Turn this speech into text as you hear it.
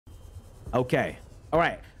Okay. All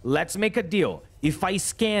right. Let's make a deal. If I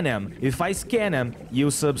scan him, you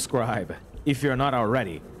subscribe. If you're not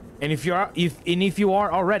already, and if you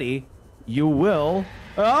are already, you will.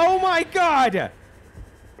 Oh my God!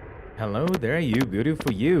 Hello there, you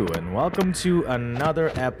beautiful you, and welcome to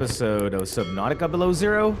another episode of Subnautica Below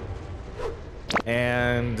Zero.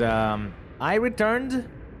 And I returned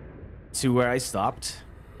to where I stopped,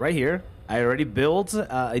 right here. I already built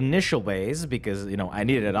initial base because, you know, I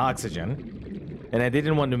needed oxygen. And I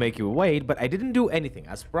didn't want to make you wait, but I didn't do anything.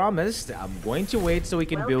 As promised, I'm going to wait so we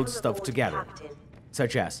can build stuff together.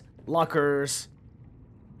 Such as lockers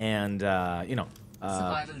and, you know...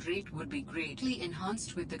 survival rate would be greatly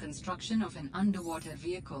enhanced with the construction of an underwater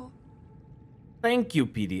vehicle. Thank you,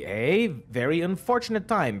 PDA. Very unfortunate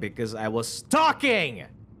time because I was talking!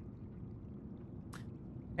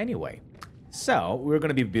 Anyway, so we're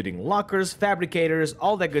gonna be building lockers, fabricators,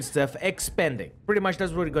 all that good stuff, expanding. Pretty much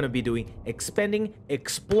that's what we're gonna be doing. Expanding,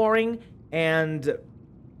 exploring, and...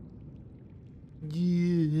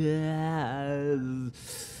 yeah...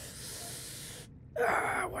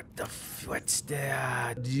 what's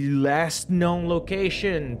the last known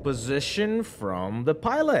location position from the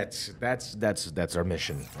pilot? That's our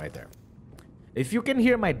mission right there. If you can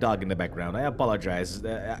hear my dog in the background, I apologize.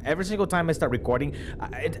 Every single time I start recording,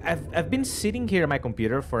 I've been sitting here on my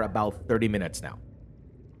computer for about 30 minutes now.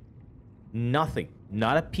 Nothing,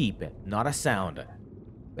 not a peep, not a sound.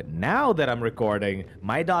 But now that I'm recording,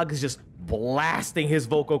 my dog is just blasting his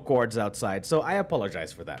vocal cords outside, so I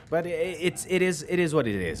apologize for that. But it is what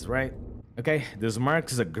it is, right? Okay, this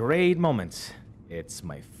marks a great moment. It's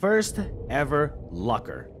my first ever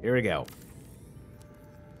locker. Here we go.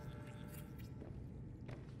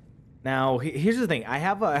 Now, here's the thing. I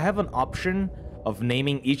have an option of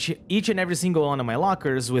naming each and every single one of my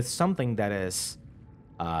lockers with something that is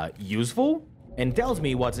useful and tells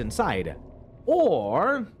me what's inside.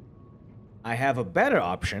 Or I have a better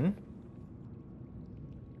option.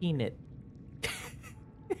 Peanut.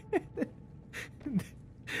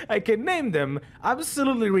 I can name them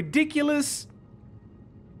absolutely ridiculous,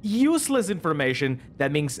 useless information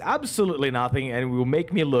that means absolutely nothing and will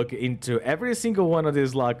make me look into every single one of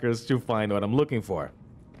these lockers to find what I'm looking for.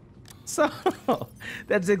 So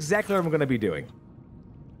that's exactly what I'm gonna be doing.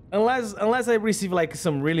 Unless I receive like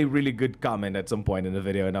some really good comment at some point in the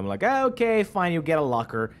video and I'm like, oh, okay, fine, you get a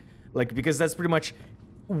locker. Like, because that's pretty much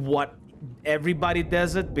what everybody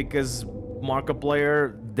does it, because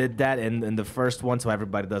Markiplier did that in the first one, so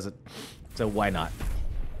everybody does it. So why not?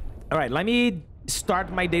 All right, let me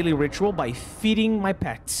start my daily ritual by feeding my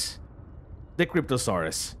pets, the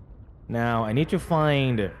Cryptosaurus. Now I need to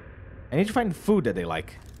find food that they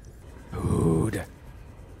like. Food.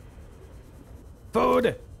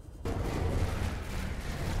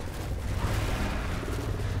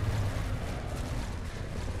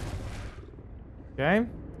 Okay,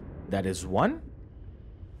 that is one.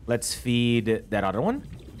 Let's feed that other one.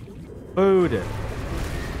 Food.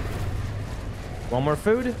 One more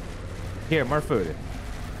food. Here, more food.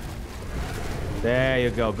 There you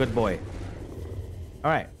go, good boy.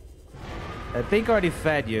 All right. I think I already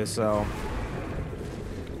fed you, so...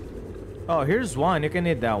 oh, here's one. You can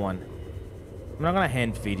eat that one. I'm not gonna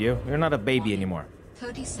hand feed you. You're not a baby anymore.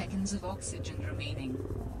 30 seconds of oxygen remaining.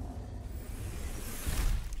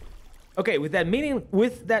 Okay, with that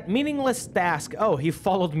meaningless task... oh, he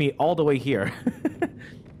followed me all the way here.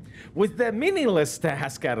 With that meaningless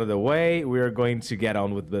task out of the way, we are going to get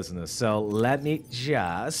on with business. So let me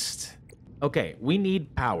just... okay, we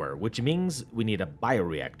need power, which means we need a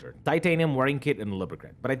bioreactor, titanium wearing kit, and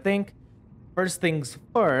lubricant. But I think first things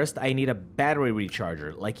first, I need a battery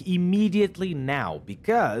recharger, like immediately now,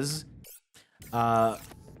 because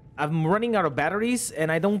I'm running out of batteries,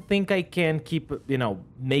 and I don't think I can keep, you know,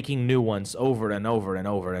 making new ones over and over and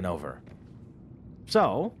over and over.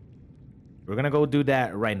 So we're gonna go do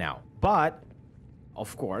that right now. But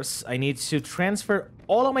of course, I need to transfer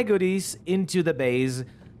all of my goodies into the base.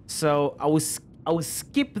 So I will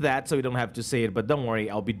skip that so you don't have to say it, but don't worry,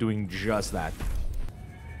 I'll be doing just that.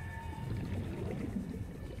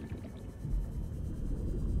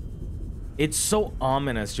 It's so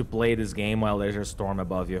ominous to play this game while there's a storm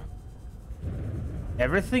above you.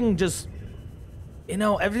 Everything just, you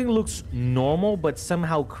know, everything looks normal, but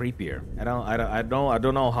somehow creepier. I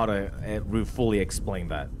don't know how to fully explain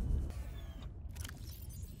that.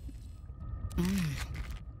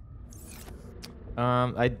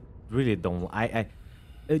 I really don't.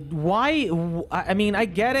 Why? I mean, I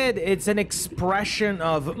get it. It's an expression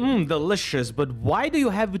of delicious, but why do you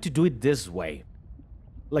have to do it this way?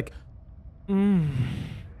 Like,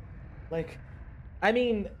 like, I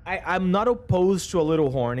mean, I'm not opposed to a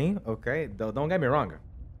little horny, okay? Don't get me wrong.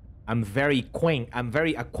 I'm very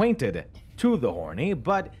acquainted to the horny,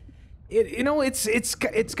 but you know, it's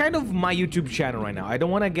kind of my YouTube channel right now. I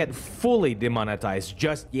don't want to get fully demonetized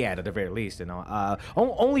just yet, at the very least, you know.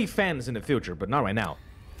 Only fans in the future, but not right now.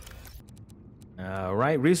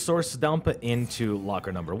 Right, resource dump into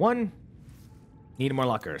locker number 1. Need more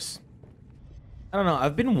lockers. I don't know.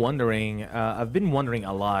 I've been wondering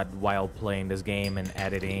a lot while playing this game and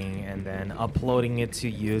editing and then uploading it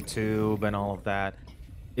to YouTube and all of that.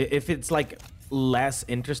 If it's like less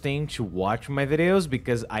interesting to watch my videos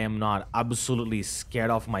because I am not absolutely scared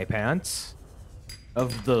off my pants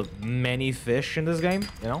of the many fish in this game,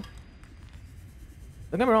 you know?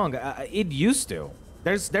 Don't get me wrong. It used to.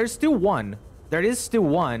 There's still one. There is still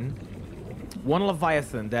one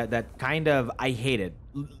Leviathan that kind of I hate it.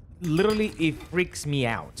 Literally, it freaks me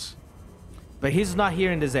out. But he's not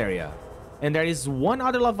here in this area. And there is one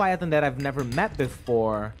other Leviathan that I've never met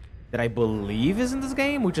before that I believe is in this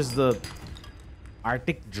game, which is the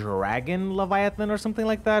Arctic Dragon Leviathan or something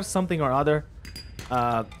like that. Something or other.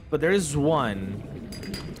 But there is one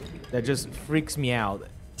that just freaks me out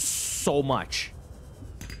so much.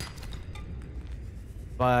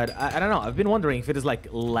 But I don't know. I've been wondering if it is like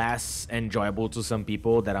less enjoyable to some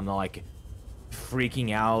people that I'm not like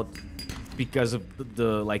freaking out because of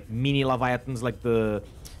the like mini Leviathans, like the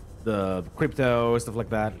crypto stuff like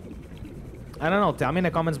that. I don't know. Tell me in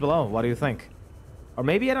the comments below. What do you think? Or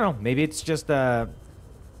maybe I don't know. Maybe it's just maybe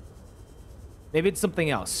it's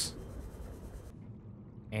something else.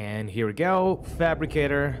 And here we go.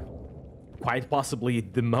 Fabricator. Quite possibly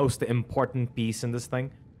the most important piece in this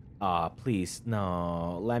thing. Please,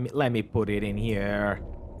 no. Let me put it in here.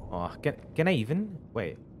 Oh, can I even?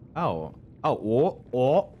 Wait. Oh.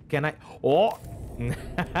 Can I? Oh.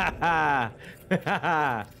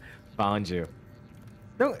 Found you.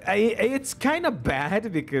 No, it's kind of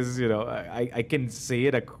bad because, you know, I can see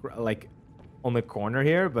it like on the corner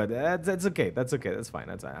here, but that's okay. That's okay. That's fine.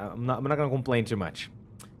 That's I'm not gonna complain too much.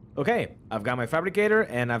 Okay, I've got my fabricator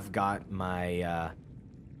and I've got my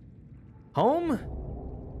home.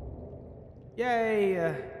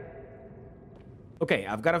 Yay! Okay,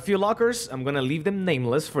 I've got a few lockers. I'm gonna leave them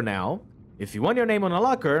nameless for now. If you want your name on a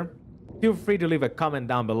locker, feel free to leave a comment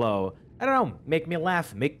down below. I don't know, make me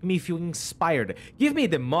laugh, make me feel inspired. Give me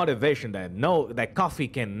the motivation that coffee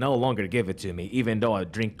can no longer give it to me, even though I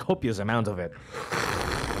drink copious amounts of it.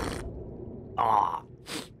 Ah.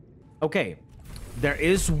 Okay, there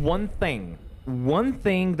is one thing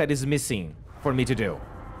that is missing for me to do.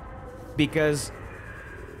 Because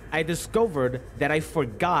I discovered that I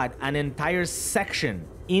forgot an entire section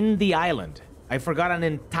in the island. I forgot an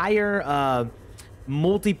entire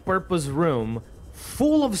multi-purpose room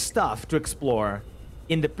full of stuff to explore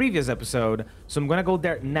in the previous episode. So I'm gonna go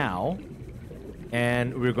there now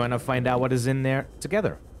and we're gonna find out what is in there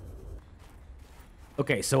together.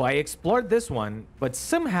 Okay, so I explored this one, but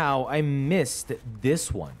somehow I missed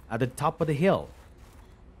this one at the top of the hill.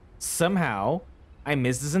 Somehow I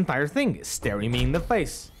missed this entire thing staring me in the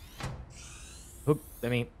face. I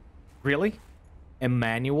mean, really?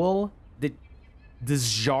 Emmanuel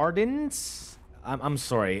Desjardins? I'm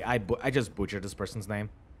sorry, I just butchered this person's name.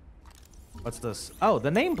 What's this? Oh, the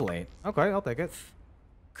nameplate. Okay, I'll take it.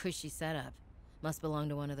 Cushy setup. Must belong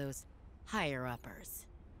to one of those higher-uppers.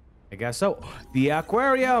 I guess so. The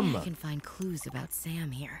aquarium! I can find clues about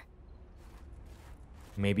Sam here.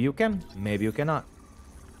 Maybe you can, maybe you cannot.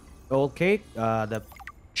 Okay, the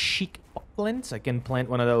chic plants. I can plant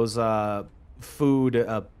one of those food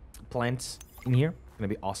plants in here. Gonna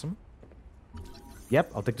be awesome.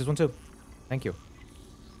 Yep, I'll take this one too. Thank you.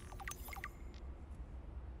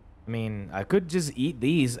 I mean, I could just eat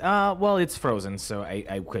these. Well, it's frozen, so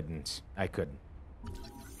I couldn't. I couldn't.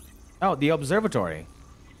 Oh, the observatory.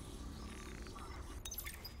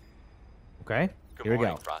 Okay, here we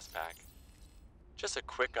go. Frostpack. Just a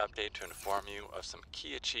quick update to inform you of some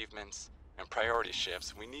key achievements and priority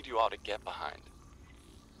shifts we need you all to get behind.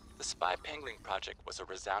 The Spy Pangling project was a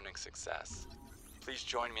resounding success. Please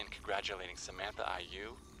join me in congratulating Samantha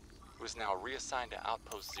IU, who is now reassigned to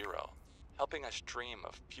Outpost Zero, helping us dream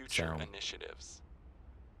of future initiatives.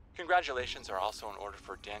 Congratulations are also in order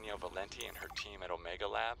for Danielle Valenti and her team at Omega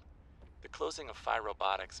Lab. The closing of Phi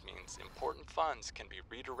Robotics means important funds can be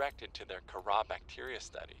redirected to their Kara bacteria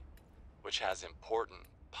study, which has important,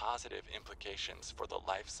 positive implications for the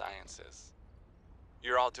life sciences.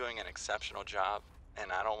 You're all doing an exceptional job,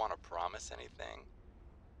 and I don't want to promise anything,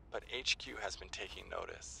 but HQ has been taking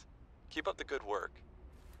notice. Keep up the good work,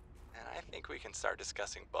 and I think we can start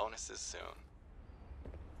discussing bonuses soon.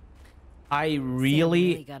 I Sam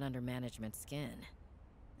really got under management's skin.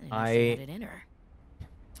 I didn't know I- she had it in her.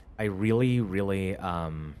 I really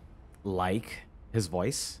like his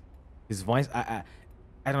voice. His voice, I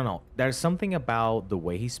don't know. There's something about the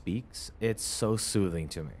way he speaks. It's so soothing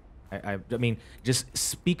to me. I mean, just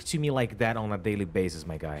speak to me like that on a daily basis,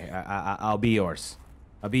 my guy. I'll be yours.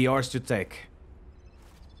 I'll be yours to take.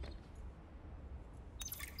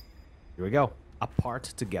 Here we go. Apart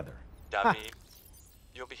together. David,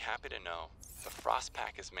 you'll be happy to know the Frost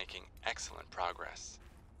Pack is making excellent progress.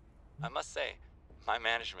 I must say, my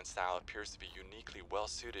management style appears to be uniquely well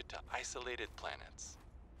suited to isolated planets.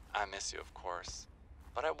 I miss you, of course,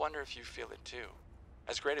 but I wonder if you feel it too.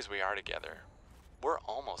 As great as we are together, we're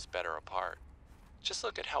almost better apart. Just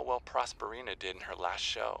look at how well Prosperina did in her last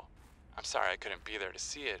show. I'm sorry I couldn't be there to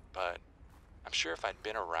see it, but I'm sure if I'd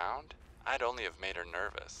been around, I'd only have made her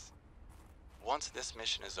nervous. Once this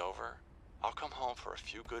mission is over, I'll come home for a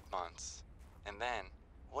few good months. And then,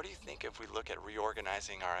 what do you think if we look at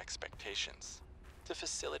reorganizing our expectations to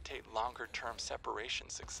facilitate longer-term separation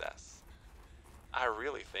success? I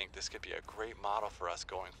really think this could be a great model for us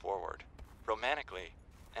going forward, romantically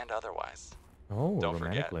and otherwise. Oh, Don't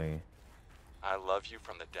romantically. forget, I love you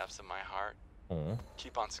from the depths of my heart. Oh.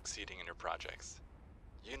 Keep on succeeding in your projects.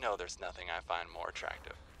 You know there's nothing I find more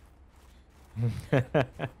attractive.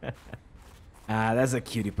 That's a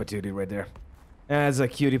cutie patootie right there. That's a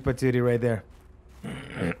cutie patootie right there.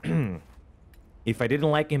 If I didn't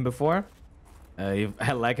like him before, I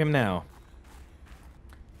like him now.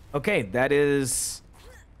 Okay, that is...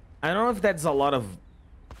 I don't know if that's a lot of,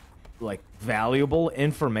 like, valuable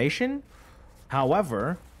information.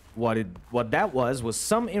 However, what that was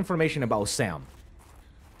some information about Sam,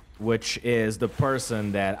 which is the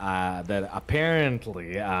person that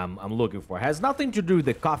apparently I'm looking for. Has nothing to do with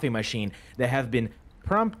the coffee machine that have been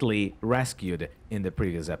promptly rescued in the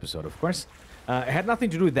previous episode, of course. It had nothing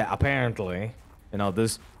to do with that, apparently. You know,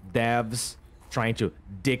 this devs trying to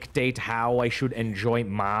dictate how I should enjoy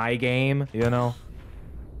my game, you know?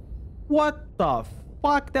 What the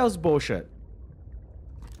fuck? That was bullshit.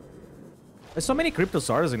 There's so many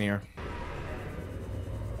cryptosaurs in here.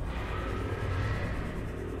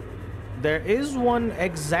 There is one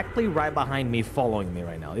exactly right behind me following me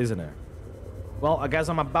right now, isn't there? Well, I guess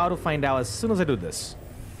I'm about to find out as soon as I do this.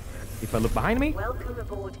 If I look behind me... Welcome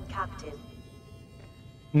aboard, Captain.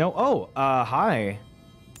 No, oh, hi.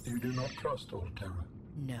 You do not trust Alterra,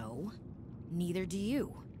 No, neither do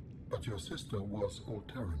you. but your sister was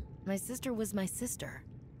Alterran. My sister was my sister.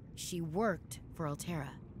 She worked for Alterra.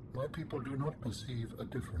 My people do not perceive a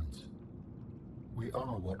difference. We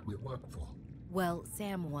are what we work for. Well,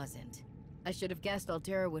 Sam wasn't. I should have guessed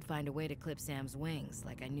Alterra would find a way to clip Sam's wings,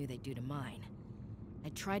 like I knew they'd do to mine. I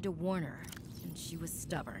tried to warn her, and she was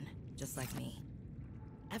stubborn, just like me.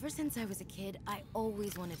 Ever since I was a kid, I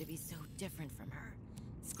always wanted to be so different from her.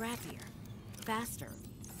 Scrappier, faster,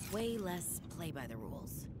 way less play by the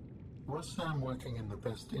rules. Was Sam working in the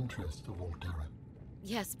best interest of Alterra?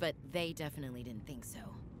 Yes, but they definitely didn't think so.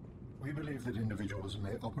 We believe that individuals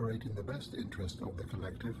may operate in the best interest of the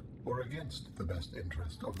collective or against the best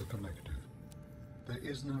interest of the collective. There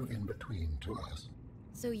is no in-between to us.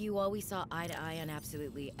 So you always saw eye to eye on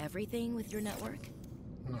absolutely everything with your network?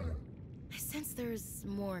 No. I sense there's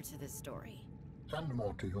more to this story. And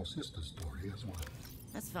more to your sister's story as well.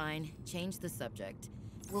 That's fine. Change the subject.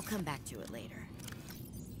 We'll come back to it later.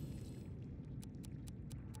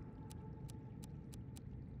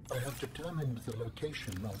 I have determined the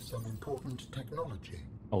location of some important technology.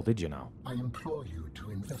 Oh, did you know? I implore you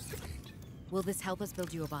to investigate. Will this help us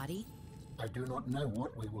build you a body? I do not know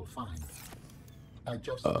what we will find. I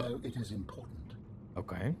just know it is important.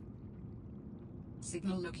 Okay.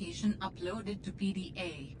 Signal location uploaded to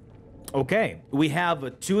PDA. Okay, we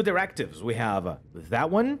have two directives. We have that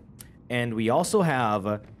one, and we also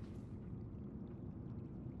have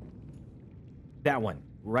that one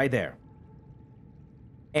right there.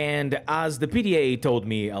 And as the PDA told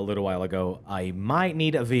me a little while ago, I might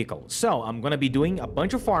need a vehicle. So I'm going to be doing a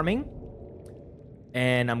bunch of farming,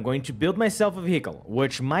 and I'm going to build myself a vehicle,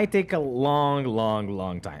 which might take a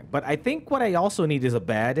long time. But I think what I also need is a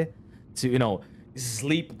bed to, you know,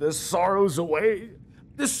 sleep the sorrows away.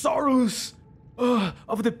 The sorrows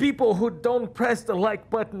of the people who don't press the like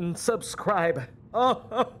button and subscribe.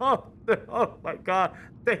 Oh my God.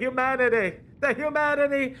 The humanity. The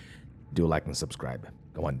humanity. Do like and subscribe.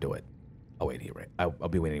 Go on, do it. I'll wait here. I'll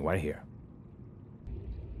be waiting right here.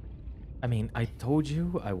 I mean, I told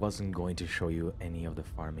you I wasn't going to show you any of the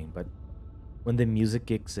farming, but when the music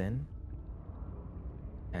kicks in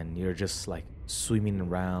and you're just like swimming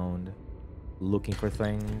around, looking for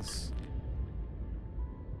things,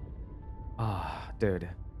 Ah, dude.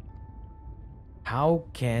 How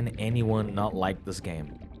can anyone not like this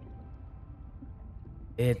game?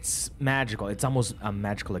 It's magical. It's almost a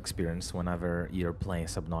magical experience whenever you're playing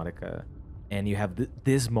Subnautica. And you have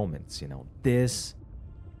these moments, you know, this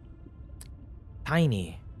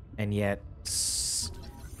tiny, and yet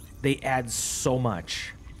they add so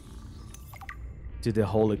much to the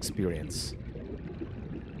whole experience.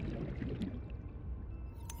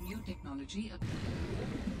 New technology.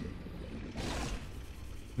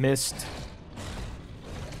 Missed.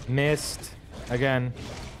 Missed. Again.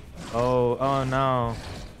 Oh no.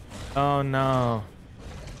 Oh no.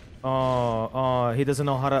 Oh, he doesn't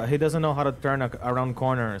know how to turn around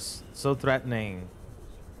corners. So threatening.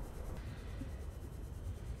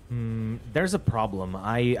 There's a problem.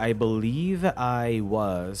 I believe I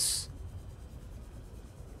was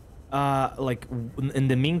like in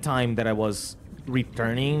the meantime that I was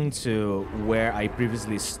returning to where I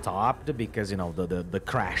previously stopped, because you know the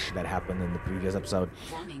crash that happened in the previous episode.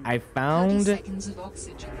 I found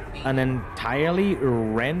an entirely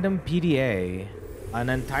random PDA. An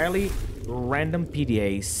entirely random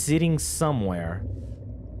PDA sitting somewhere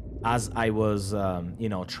as I was, you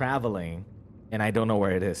know, traveling, and I don't know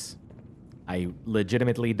where it is. I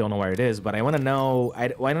legitimately don't know where it is, but I want to know.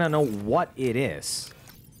 I want to know what it is.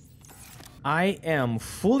 I am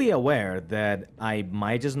fully aware that I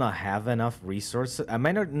might just not have enough resources. I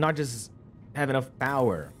might not just have enough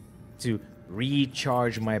power to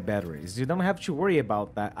recharge my batteries. You don't have to worry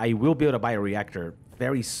about that. I will be able to buy a reactor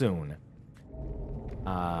very soon.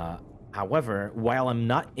 However, while I'm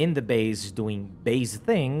not in the base doing base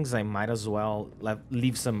things, I might as well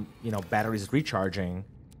leave some, you know, batteries recharging.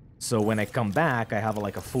 So when I come back, I have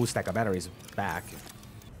like a full stack of batteries back.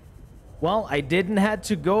 Well, I didn't have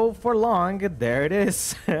to go for long. There it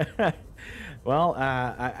is. Well,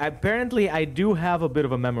 apparently I do have a bit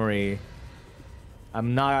of a memory.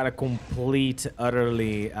 I'm not a complete,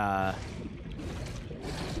 utterly,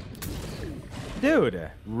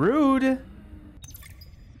 Dude, rude.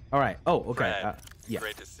 All right. Oh, okay. Fred, yeah.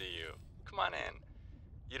 Great to see you. Come on in.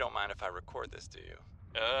 You don't mind if I record this, do you?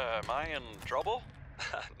 Am I in trouble?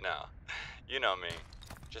 No. You know me.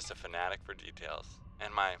 Just a fanatic for details.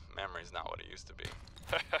 And my memory's not what it used to be.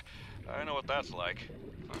 I know what that's like.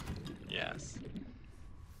 Yes.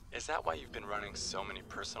 Is that why you've been running so many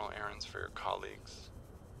personal errands for your colleagues?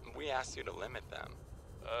 We asked you to limit them.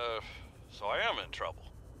 So I am in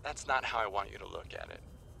trouble. That's not how I want you to look at it.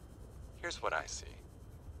 Here's what I see.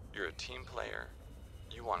 You're a team player.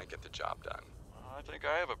 You want to get the job done. I think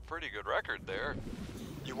I have a pretty good record there.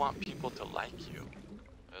 You want people to like you.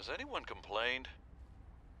 Has anyone complained?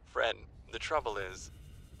 Fred, the trouble is,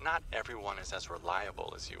 not everyone is as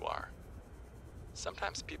reliable as you are.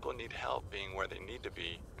 Sometimes people need help being where they need to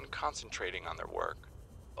be and concentrating on their work.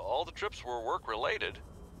 All the trips were work-related.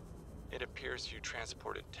 It appears you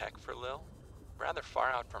transported tech for Lil, rather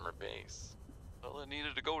far out from her base. Well, it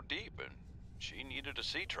needed to go deep, and she needed a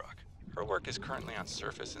sea truck. Her work is currently on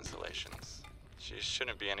surface installations. She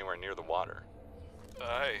shouldn't be anywhere near the water.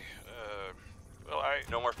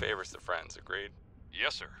 No more favors to friends, agreed?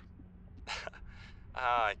 Yes, sir.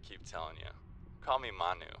 I keep telling you. Call me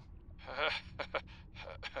Manu.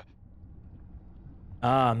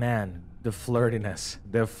 Ah, man. The flirtiness.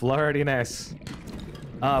 The flirtiness.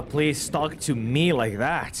 Please talk to me like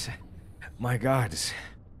that. My God.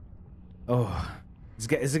 Oh. Is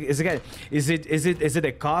it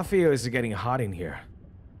a coffee, or is it getting hot in here?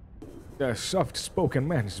 The soft-spoken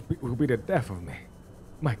man will be the death of me.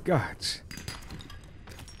 My God.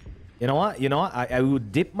 You know what? I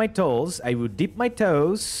would dip my toes. I would dip my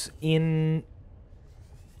toes in...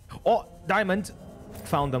 Oh, diamond.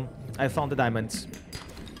 Found them. I found the diamonds.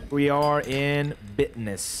 We are in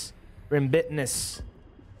business. We're in business.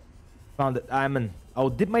 Found the diamond. I'll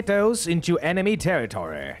dip my toes into enemy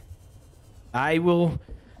territory. I will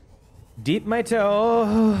dip my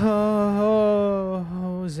toes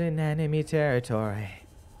in enemy territory.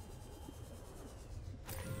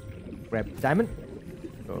 Grab the diamond.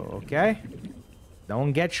 Okay.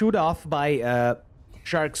 Don't get chewed off by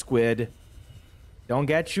shark squid. Don't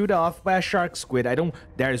get chewed off by a shark squid.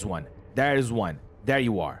 There's one. There's one. There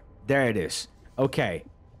you are. There it is. Okay.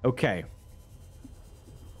 Okay.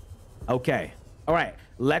 Okay. All right.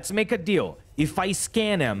 Let's make a deal. If I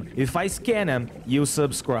scan him, you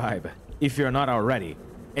subscribe. If you're not already.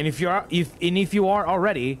 And if you are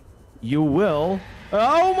already, you will.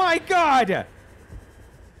 Oh my God!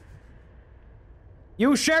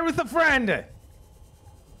 You share with a friend.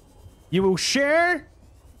 You will share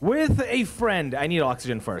with a friend. I need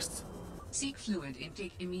oxygen first. Seek fluid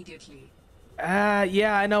intake immediately.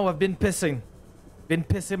 Yeah, I know. I've been pissing. Been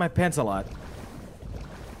pissing my pants a lot.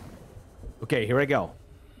 Okay, here I go.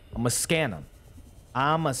 I'm gonna scan them.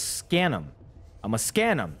 I'm gonna scan them. I'm gonna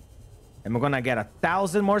scan them. And we're gonna get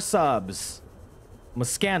 1,000 more subs. I'm gonna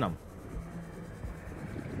scan them.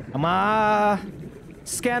 I'm gonna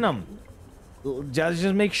scan them.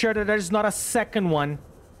 Just make sure that there's not a second one.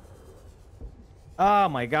 Oh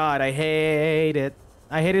my god, I hate it.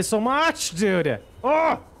 I hate it so much, dude.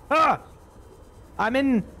 Oh! Ah! I'm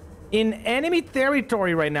in enemy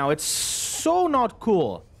territory right now. It's so not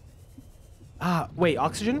cool. Ah, wait,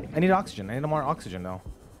 oxygen? I need oxygen. I need more oxygen now.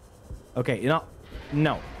 Okay, you know,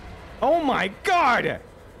 no. Oh my god!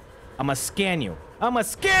 I'ma scan you. I'ma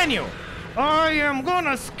scan you! I am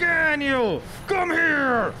gonna scan you! Come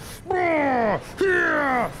here! Oh,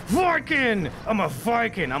 here! Viking! I'm a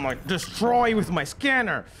Viking! I'm gonna destroy you with my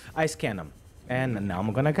scanner! I scan them. And now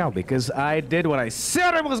I'm gonna go because I did what I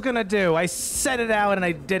said I was gonna do. I said it out and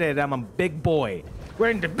I did it. I'm a big boy.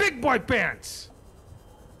 Wearing the big boy pants!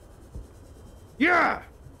 Yeah!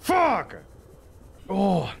 Fuck!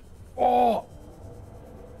 Oh! Oh!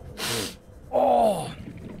 Oh!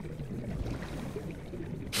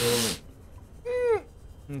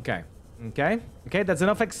 Okay. Okay. Okay, that's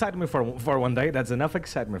enough excitement for one day. That's enough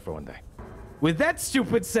excitement for one day. With that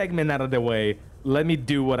stupid segment out of the way, let me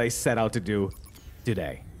do what I set out to do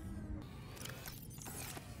today.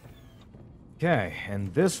 Okay,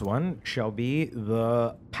 and this one shall be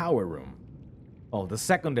the power room. Oh, the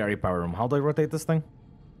secondary power room. How do I rotate this thing?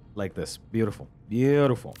 Like this. Beautiful.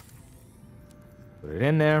 Beautiful. Put it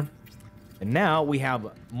in there. And now we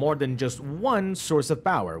have more than just one source of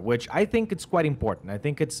power, which I think it's quite important. I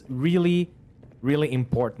think it's really, really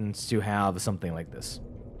important to have something like this.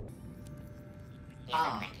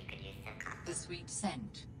 Ah, the sweet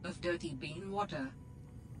scent of dirty bean water.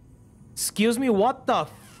 Excuse me, what the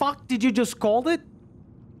fuck did you just call it?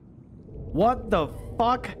 What the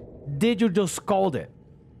fuck did you just call it?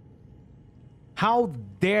 How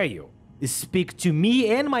dare you speak to me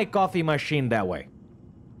and my coffee machine that way?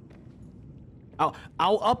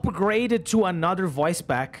 I'll upgrade it to another voice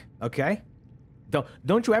pack, okay?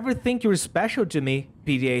 Don't you ever think you're special to me,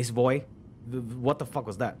 PDA's voice? What the fuck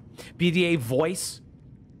was that? PDA voice?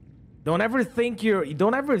 Don't ever think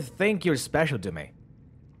you're special to me.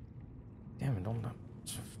 Damn it, don't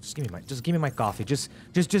just give me my coffee.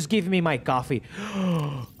 Just give me my coffee.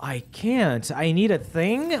 I can't. I need a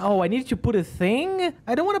thing? Oh, I need to put a thing?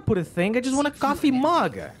 I don't want to put a thing. I just want a coffee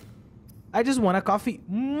mug. I just want a coffee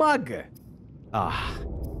mug. Ah.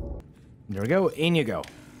 There we go. In you go.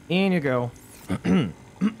 In you go.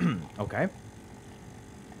 Okay.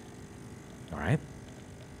 All right.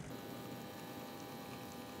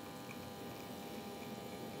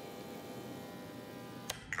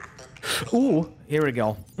 Ooh, here we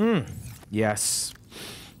go. Yes.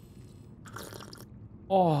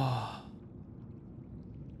 Oh.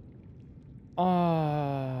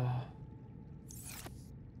 Oh.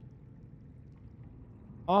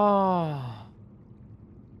 Oh.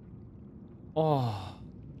 Oh.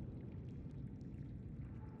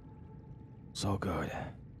 So good.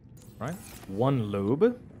 Right? One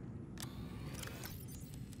lube.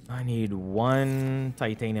 I need one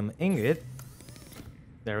titanium ingot.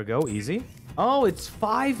 There we go, easy. Oh, it's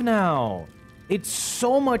 5 now. It's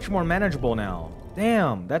so much more manageable now.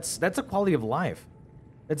 Damn, that's a quality of life.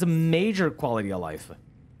 That's a major quality of life.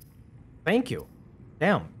 Thank you.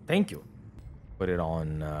 Damn, thank you. Put it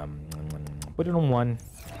on 1.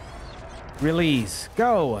 Release.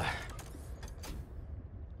 Go.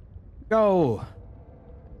 Go.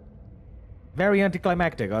 Very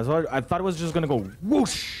anticlimactic. I thought it was just gonna go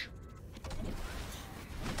whoosh.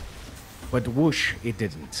 But whoosh, it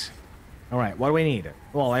didn't. Alright, what do we need?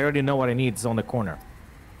 Well, I already know what I need. It's on the corner.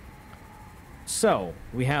 So,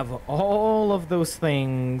 we have all of those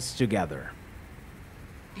things together.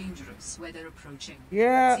 Dangerous weather approaching.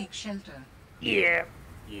 Yeah. Seek shelter. Yeah.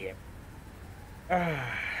 Yeah.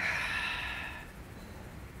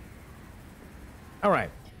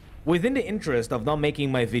 Alright. Within the interest of not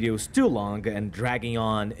making my videos too long and dragging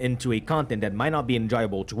on into a content that might not be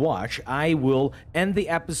enjoyable to watch, I will end the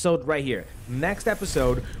episode right here. Next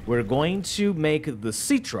episode, we're going to make the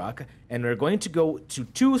sea truck, and we're going to go to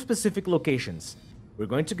 2 specific locations. We're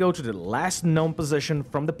going to go to the last known position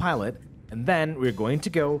from the pilot, and then we're going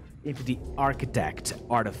to go into the architect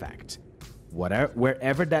artifact.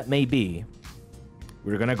 Wherever that may be,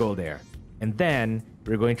 we're gonna go there. And then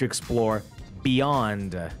we're going to explore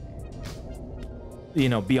beyond...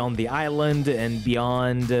 beyond the island and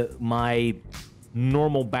beyond my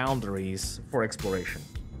normal boundaries for exploration.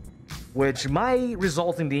 Which might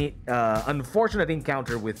result in the unfortunate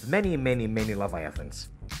encounter with many, many, many Leviathans.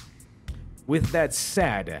 with that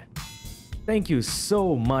said, thank you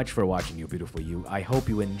so much for watching, you beautiful you. I hope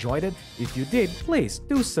you enjoyed it. If you did, please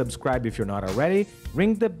do subscribe if you're not already.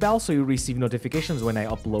 Ring the bell so you receive notifications when I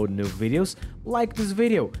upload new videos. Like this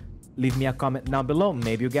video. Leave me a comment down below.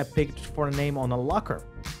 Maybe you get picked for a name on a locker.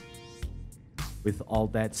 With all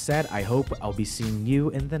that said, I hope I'll be seeing you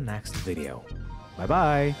in the next video.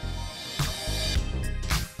 Bye-bye.